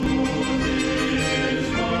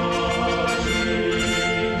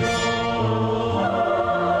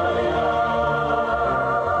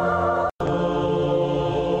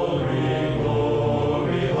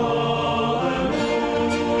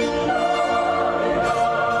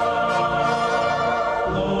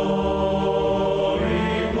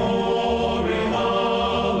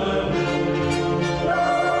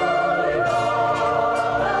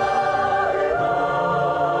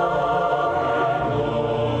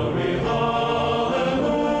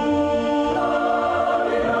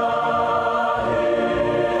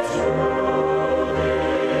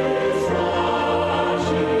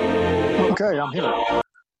I'm here.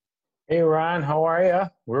 Hey Ron, how are you?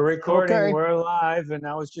 We're recording, Okay. we're live, and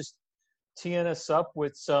I was just teeing us up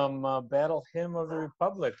with some Battle Hymn of the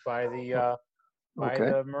Republic by Okay.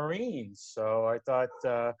 the Marines. So I thought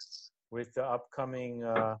with the upcoming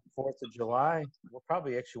 4th of July, well,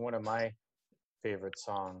 probably actually one of my favorite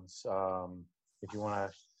songs. If you want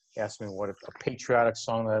to ask me what a patriotic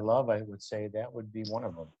song that I love, I would say that would be one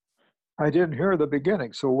of them. I didn't hear the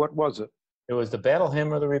beginning, so what was it? It was the Battle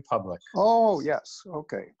Hymn of the Republic. Oh, yes.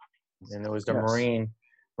 Okay. And it was the Yes.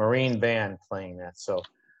 Marine band playing that. So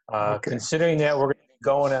Okay. considering that we're going to be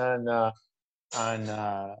going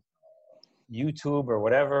on YouTube or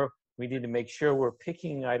whatever, we need to make sure we're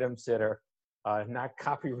picking items that are not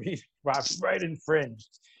copyright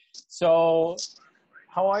infringed. So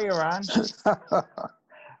how are you, Ron?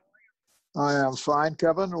 I am fine,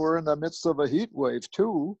 Kevin. We're in the midst of a heat wave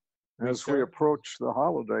too, as we approach the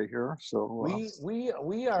holiday here. So we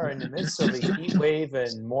are in the midst of a heat wave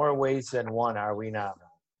in more ways than one, are we not?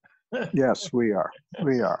 yes, we are.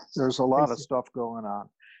 We are. There's a lot of stuff going on.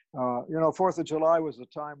 4th of July was a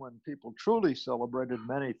time when people truly celebrated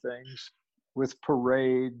many things with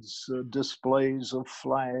parades, displays of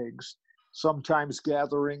flags, sometimes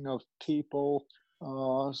gathering of people,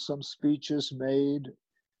 some speeches made,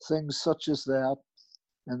 things such as that.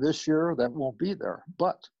 And this year that won't be there,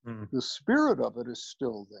 but the spirit of it is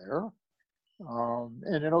still there.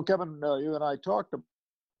 And Kevin, you and I talked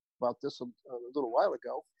about this a little while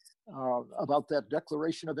ago, about that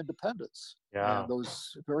Declaration of Independence. Yeah. And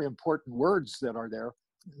those very important words that are there,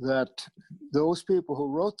 that those people who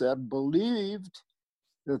wrote that believed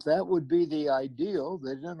that that would be the ideal.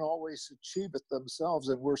 They didn't always achieve it themselves,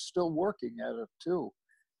 and we're still working at it too,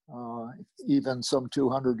 even some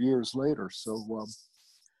 200 years later. So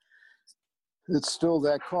it's still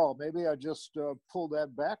that call. Maybe I just pull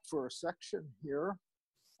that back for a section here.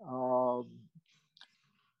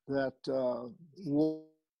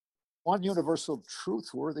 One universal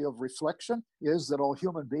truth worthy of reflection is that all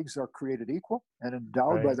human beings are created equal and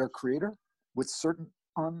endowed by their Creator with certain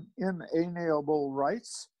unalienable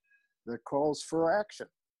rights that calls for action.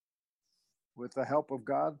 With the help of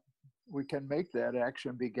God, we can make that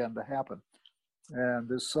action begin to happen. And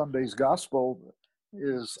this Sunday's gospel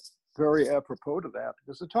is very apropos to that,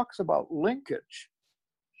 because it talks about linkage,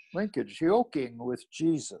 yoking with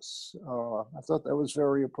Jesus. I thought that was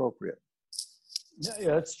very appropriate.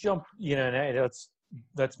 Yeah, let's jump,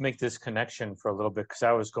 let's make this connection for a little bit, because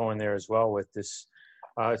I was going there as well with this.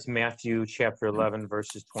 It's Matthew chapter 11,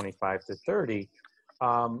 verses 25 to 30.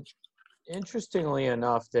 Interestingly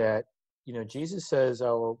enough, that, Jesus says,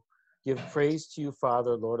 I will give praise to you,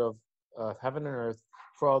 Father, Lord of heaven and earth,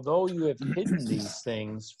 for although you have hidden these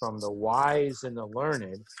things from the wise and the learned,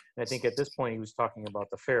 and I think at this point he was talking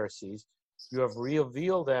about the Pharisees, you have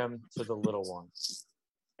revealed them to the little ones.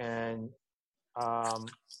 And I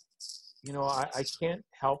can't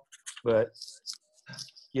help but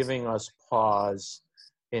giving us pause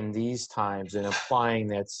in these times and applying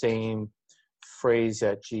that same phrase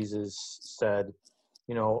that Jesus said,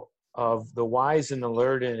 of the wise and the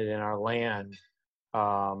learned in our land.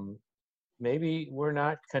 Maybe we're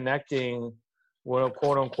not connecting,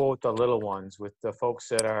 quote unquote, the little ones with the folks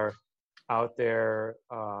that are out there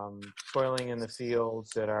toiling in the fields,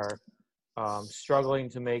 that are struggling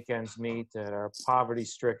to make ends meet, that are poverty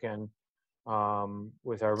stricken,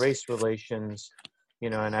 with our race relations,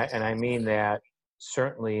 and I mean that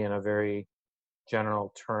certainly in a very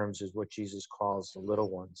general terms, is what Jesus calls the little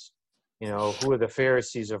ones. Who are the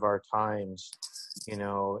Pharisees of our times,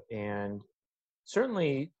 and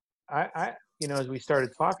certainly I as we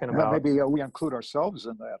started talking about, maybe we include ourselves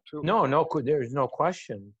in that too. No, there's no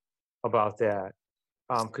question about that.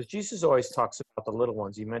 Because Jesus always talks about the little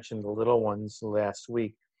ones. You mentioned the little ones last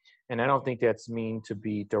week, and I don't think that's mean to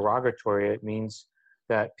be derogatory. It means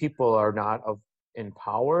that people are not in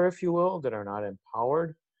power, if you will, that are not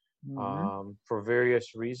empowered for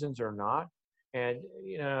various reasons or not. And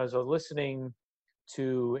as I was listening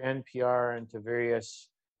to NPR and to various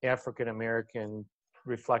African American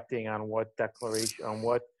reflecting on what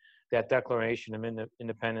that Declaration of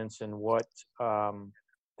Independence and what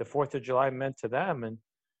the 4th of July meant to them. And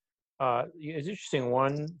it's interesting.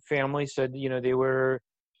 One family said, they were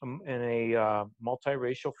in a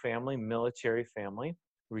multiracial family, military family,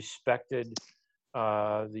 respected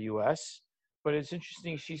the U.S. But it's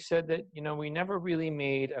interesting. She said that, we never really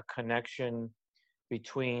made a connection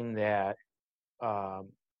between that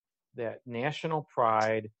national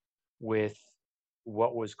pride with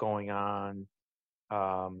what was going on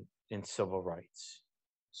in civil rights.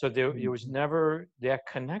 So there was never that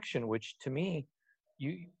connection, which to me,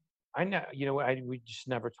 I know, we just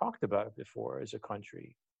never talked about it before as a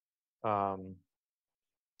country.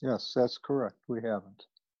 Yes, that's correct. We haven't.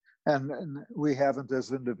 And we haven't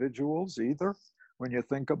as individuals either, when you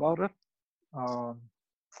think about it. Um,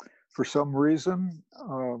 for some reason,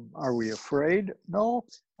 are we afraid? No,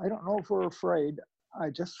 I don't know if we're afraid. I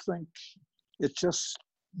just think it just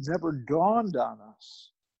never dawned on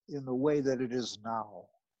us in the way that it is now.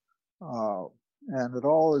 And it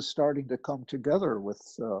all is starting to come together with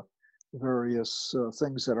various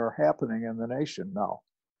things that are happening in the nation now.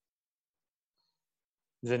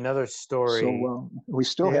 There's another story. So we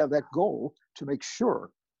still have that goal to make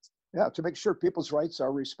sure, to make sure people's rights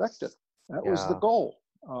are respected. That was the goal.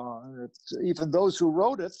 Even those who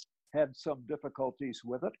wrote it had some difficulties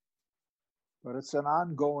with it, but it's an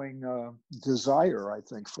ongoing desire, I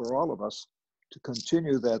think, for all of us to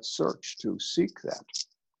continue that search, to seek that.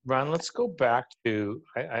 Ron, let's go back to,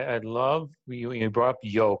 I love, you brought up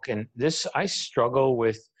yoke, and this, I struggle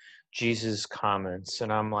with Jesus' comments,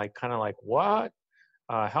 and I'm kind of like, what?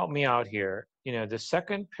 Help me out here. The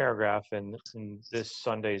second paragraph in this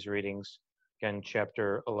Sunday's readings, again,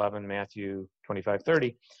 chapter 11, Matthew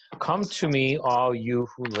 25:30, come to me, all you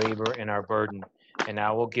who labor and are burdened, and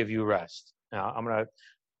I will give you rest. Now, I'm going to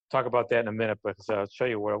talk about that in a minute, because I'll show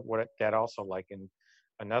you what that also like in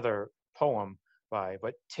another poem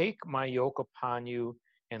but take my yoke upon you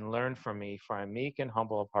and learn from me, for I'm meek and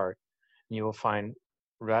humble of heart, and you will find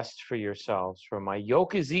rest for yourselves. For my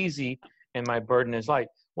yoke is easy and my burden is light.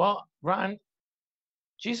 Well, Ron,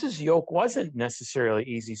 Jesus' yoke wasn't necessarily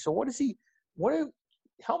easy. So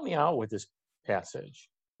help me out with this passage.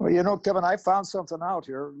 Well, Kevin, I found something out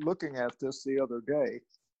here looking at this the other day.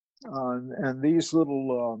 And these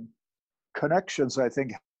little connections, I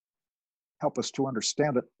think, help us to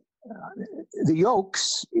understand it. The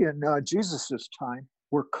yokes in Jesus's time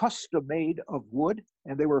were custom made of wood,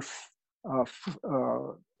 and they were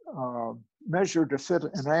measured to fit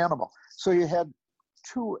an animal. So you had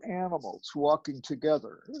two animals walking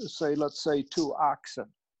together, let's say two oxen,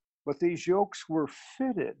 but these yokes were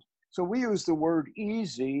fitted. So we use the word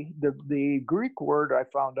easy. The Greek word I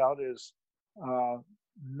found out is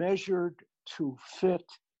measured to fit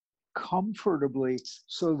comfortably,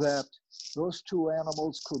 so that those two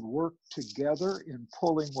animals could work together in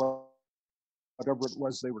pulling whatever it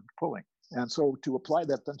was they were pulling. And so to apply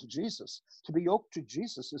that then to Jesus, to be yoked to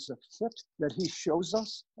Jesus is a fit that he shows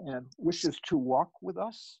us and wishes to walk with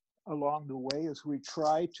us along the way as we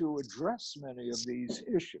try to address many of these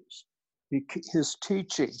issues. His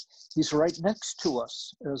teaching, he's right next to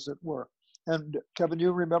us, as it were. And Kevin,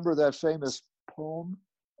 you remember that famous poem,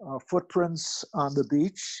 Footprints on the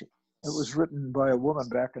Beach? It was written by a woman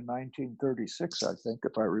back in 1936, I think,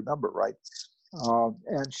 if I remember right.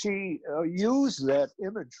 And she used that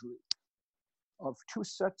imagery of two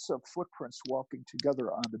sets of footprints walking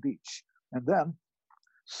together on the beach. And then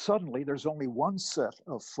suddenly there's only one set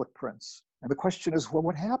of footprints. And the question is, well,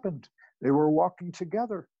 what happened? They were walking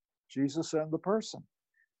together, Jesus and the person.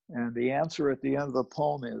 And the answer at the end of the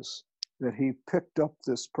poem is that he picked up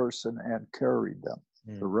this person and carried them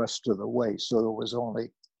the rest of the way. So there was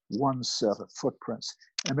only one set of footprints.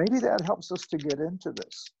 And maybe that helps us to get into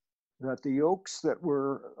this, that the yokes that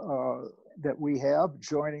we have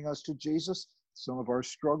joining us to Jesus, some of our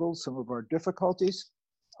struggles, some of our difficulties,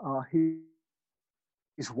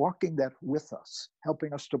 he's walking that with us,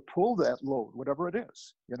 helping us to pull that load, whatever it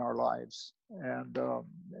is in our lives. And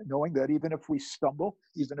knowing that even if we stumble,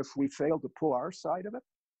 even if we fail to pull our side of it,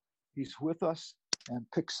 he's with us and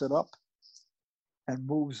picks it up and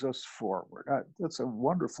moves us forward. That's a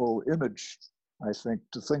wonderful image, I think,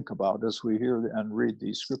 to think about as we hear and read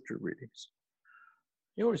these scripture readings.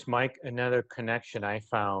 Yours, Mike, another connection I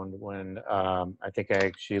found when I think I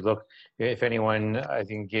actually looked, if anyone, I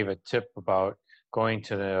think, gave a tip about going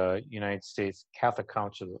to the United States Catholic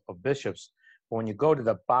Council of Bishops. When you go to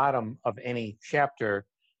the bottom of any chapter,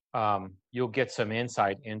 you'll get some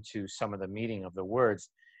insight into some of the meaning of the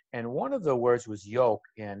words. And one of the words was yoke,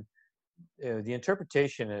 and the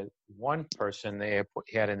interpretation of one person they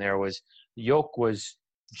had in there was yoke was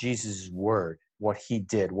Jesus' word, what he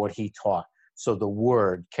did, what he taught. So the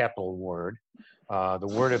word, capital word, the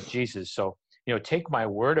word of Jesus. So, take my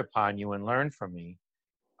word upon you and learn from me.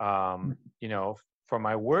 For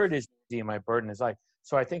my word is easy and my burden is light.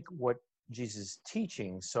 So I think what Jesus is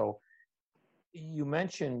teaching. So you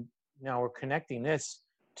mentioned, now we're connecting this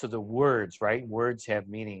to the words, right? Words have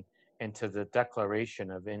meaning. And to the Declaration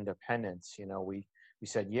of Independence, we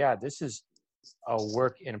said, yeah, this is a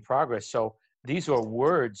work in progress. So these are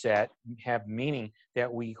words that have meaning,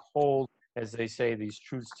 that we hold, as they say, these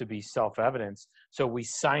truths to be self-evident. So we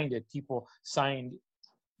signed it. People signed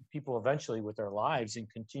people eventually with their lives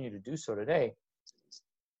and continue to do so today.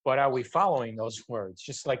 But are we following those words?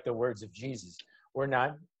 Just like the words of Jesus. We're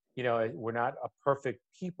not, we're not a perfect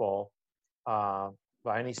people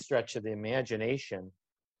by any stretch of the imagination.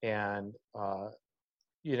 And,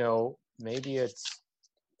 maybe it's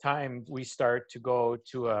time we start to go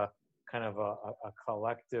to a kind of a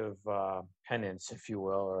collective penance, if you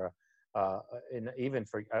will, or even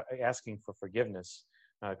for asking for forgiveness,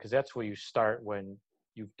 because that's where you start when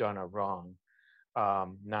you've done a wrong.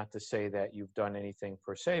 Not to say that you've done anything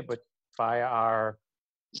per se, but by our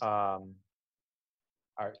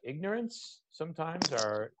ignorance sometimes,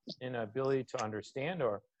 our inability to understand,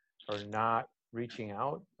 or not reaching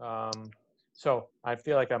out. So I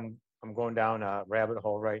feel like I'm going down a rabbit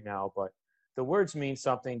hole right now, but the words mean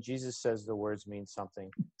something. Jesus says the words mean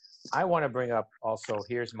something. I want to bring up also,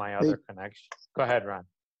 here's my other connection. Go ahead, Ron.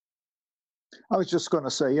 I was just going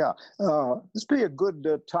to say, this be a good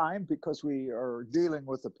time because we are dealing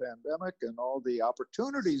with the pandemic and all the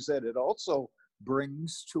opportunities that it also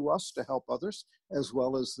brings to us to help others, as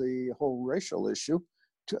well as the whole racial issue.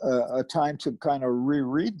 A time to kind of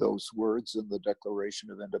reread those words in the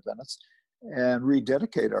Declaration of Independence and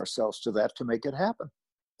rededicate ourselves to that to make it happen.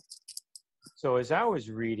 So as I was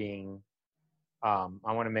reading, I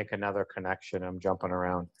want to make another connection. I'm jumping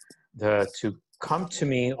around. To come to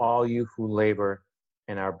me, all you who labor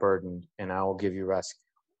and are burdened, and I will give you rest.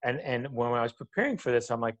 And when I was preparing for this,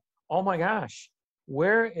 I'm like, oh my gosh,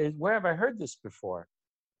 where have I heard this before?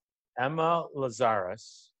 Emma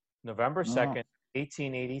Lazarus, November 2nd,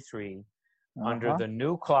 1883, under the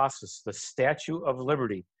New Colossus, the Statue of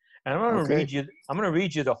Liberty. And I'm going to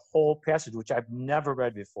read you the whole passage, which I've never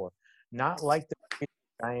read before. Not like the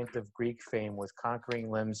giant of Greek fame with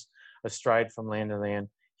conquering limbs astride from land to land.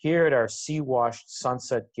 Here at our sea-washed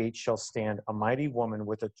sunset gate shall stand a mighty woman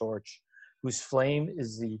with a torch, whose flame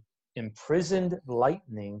is the imprisoned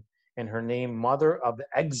lightning, and her name Mother of the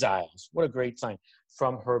Exiles. What a great sign.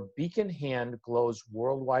 From her beacon hand glows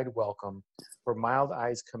worldwide welcome. Her mild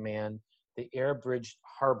eyes command the air-bridged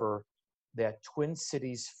harbor that twin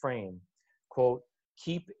cities frame. Quote,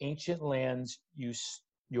 keep ancient lands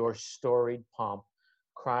your storied pomp,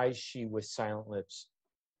 cries she with silent lips.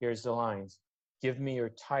 Here's the lines. Give me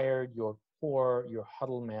your tired, your poor, your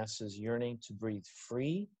huddled masses yearning to breathe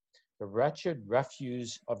free, the wretched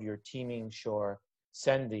refuse of your teeming shore.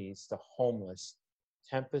 Send these, the homeless,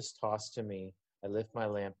 tempest tossed to me. I lift my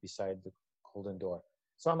lamp beside the golden door.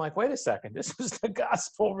 So I'm like, wait a second, this was the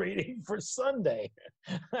gospel reading for Sunday.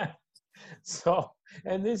 So,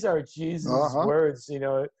 and these are Jesus' words,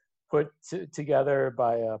 put together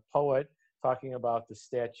by a poet talking about the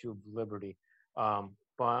Statue of Liberty. But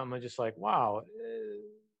I'm just like, wow.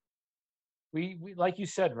 We like you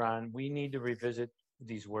said, Ron, we need to revisit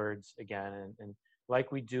these words again, and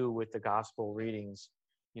like we do with the gospel readings,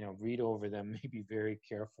 read over them maybe very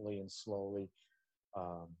carefully and slowly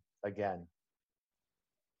again.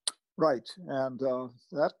 Right, and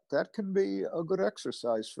that can be a good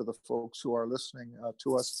exercise for the folks who are listening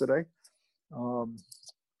to us today,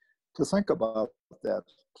 to think about that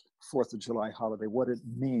 4th of July holiday, what it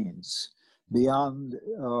means beyond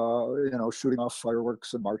shooting off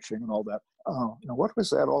fireworks and marching and all that. What was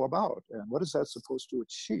that all about, and what is that supposed to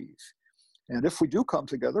achieve? And if we do come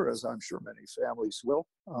together, as I'm sure many families will,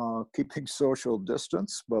 keeping social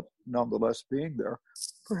distance, but nonetheless being there,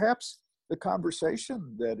 perhaps the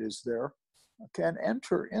conversation that is there can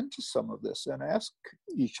enter into some of this and ask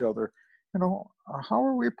each other, how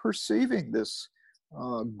are we perceiving this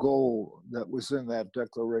goal that was in that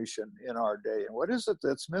declaration in our day? And what is it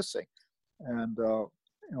that's missing? And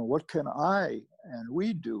what can I and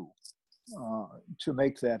we do to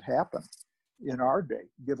make that happen in our day,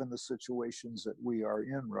 given the situations that we are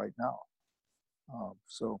in right now?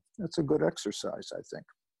 So it's a good exercise, I think.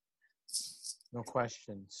 No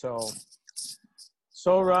question. So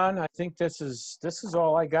Ron, I think this is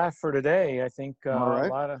all I got for today. I think right.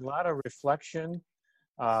 a lot of reflection.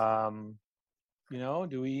 Do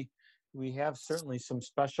we have certainly some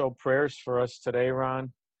special prayers for us today,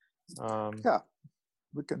 Ron? Yeah,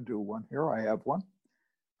 we can do one here. I have one.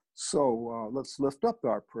 So let's lift up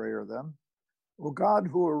our prayer then. O God,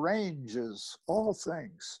 who arranges all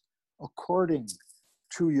things according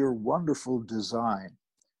to your wonderful design,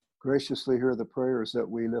 graciously hear the prayers that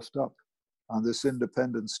we lift up on this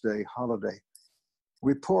Independence Day holiday.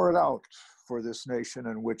 We pour it out for this nation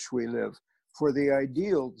in which we live, for the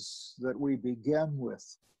ideals that we began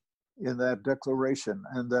with in that declaration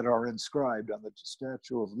and that are inscribed on the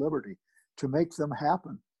Statue of Liberty, to make them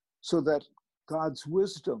happen so that God's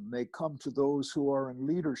wisdom may come to those who are in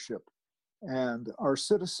leadership and our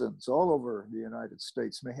citizens all over the United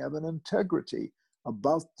States may have an integrity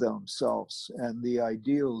about themselves and the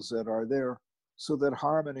ideals that are there, so that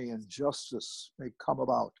harmony and justice may come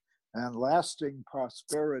about, and lasting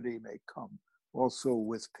prosperity may come also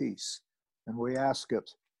with peace. And we ask it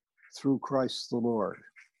through Christ the Lord.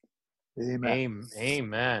 Amen.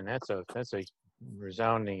 Amen. That's a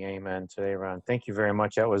resounding amen today, Ron. Thank you very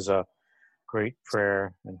much. That was a great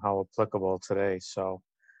prayer and how applicable today. So,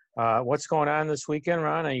 what's going on this weekend,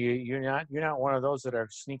 Ron? Are you're not one of those that are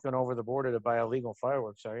sneaking over the border to buy illegal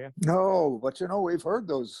fireworks, are you? No, but we've heard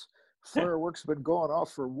those fireworks been going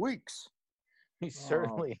off for weeks. We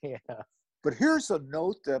certainly have. But here's a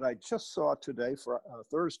note that I just saw today for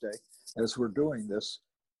Thursday, as we're doing this,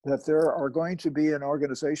 that there are going to be an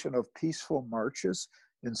organization of peaceful marches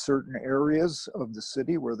in certain areas of the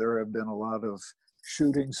city where there have been a lot of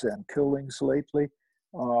shootings and killings lately,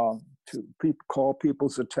 to call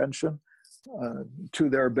people's attention to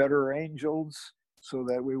their better angels, so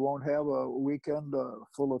that we won't have a weekend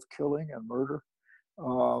full of killing and murder.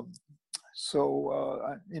 The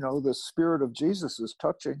Spirit of Jesus is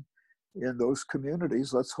touching in those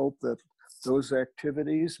communities. Let's hope that those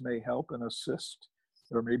activities may help and assist.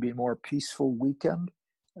 There may be a more peaceful weekend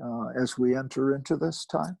as we enter into this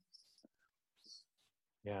time.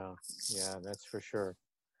 Yeah, that's for sure.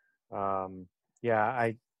 I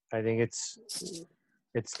think it's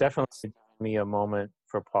definitely me a moment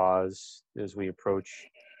for pause as we approach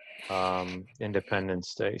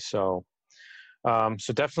Independence Day. So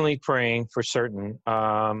definitely praying for certain.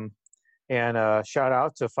 And shout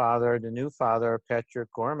out to the new Father Patrick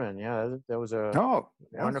Gorman. Yeah, that was a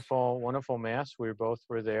wonderful mass. We both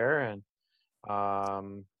were there, and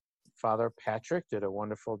Father Patrick did a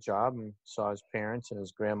wonderful job and saw his parents and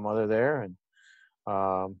his grandmother there, and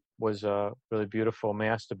was a really beautiful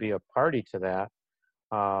mass to be a party to that.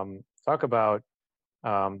 Talk about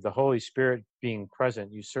the Holy Spirit being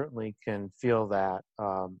present. You certainly can feel that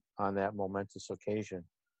on that momentous occasion.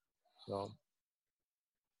 So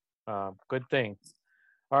good thing.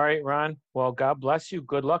 All right, Ron. Well, God bless you.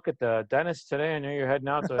 Good luck at the dentist today. I know you're heading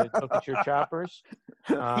out to look at your choppers.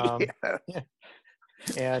 And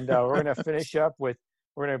we're going to finish up we're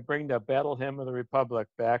going to bring the Battle Hymn of the Republic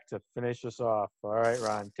back to finish us off. All right,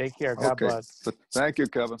 Ron. Take care. God bless. Thank you,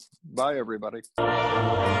 Kevin. Bye, everybody.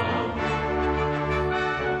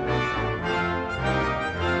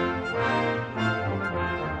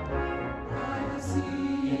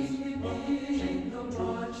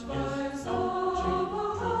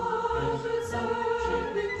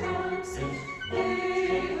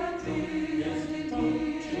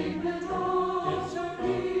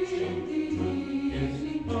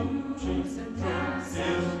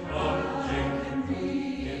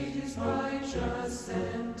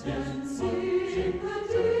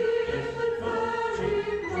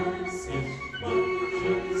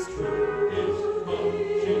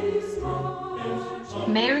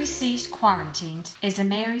 Mary Seat Quarantined is a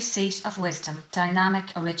Mary Seat of Wisdom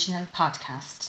dynamic original podcast.